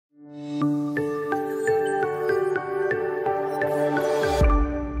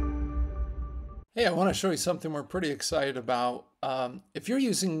Hey, I want to show you something we're pretty excited about. If you're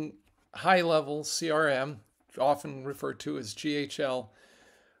using HighLevel CRM, often referred to as GHL,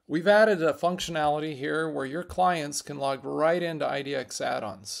 we've added a functionality here where your clients can log right into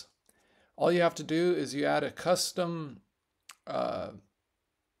IDXAddons. All you have to do is you add a custom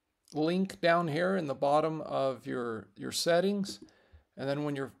link down here in the bottom of your settings, and then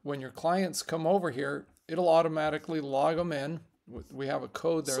when your clients come over here, it'll automatically log them in. We have a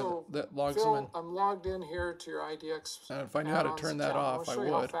code there that logs Phil, them in. I'm logged in here to your IDX. And if I knew how to turn that off, I would.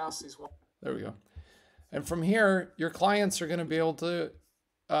 How fast these work. There we go. And from here, your clients are going to be able to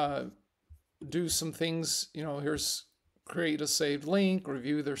do some things. You know, here's create a saved link,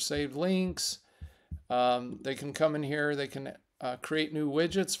 review their saved links. They can come in here. They can create new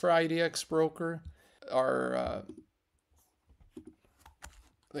widgets for IDX Broker.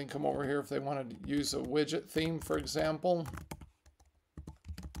 They can come over here if they wanted to use a widget theme, for example.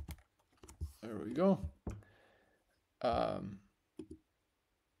 There we go.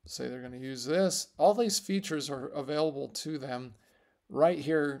 Say they're going to use this. All these features are available to them right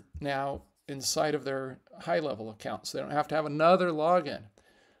here now inside of their HighLevel account. So they don't have to have another login.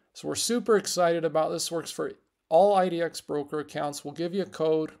 So we're super excited about this. Works for all IDX Broker accounts. We'll give you a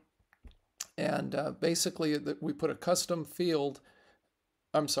code. And basically we put a custom field.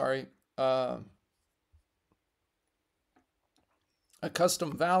 I'm sorry. A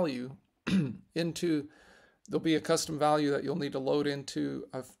custom value into, there'll be a custom value that you'll need to load into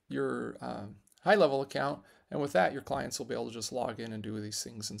your HighLevel account, and with that your clients will be able to just log in and do these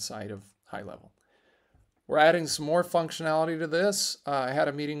things inside of HighLevel. We're adding some more functionality to this. I had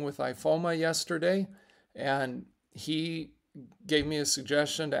a meeting with IFOMA yesterday, and he gave me a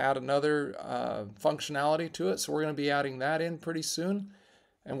suggestion to add another functionality to it, so we're going to be adding that in pretty soon,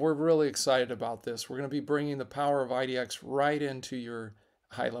 and we're really excited about this. We're going to be bringing the power of IDX right into your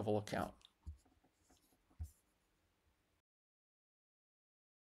HighLevel account.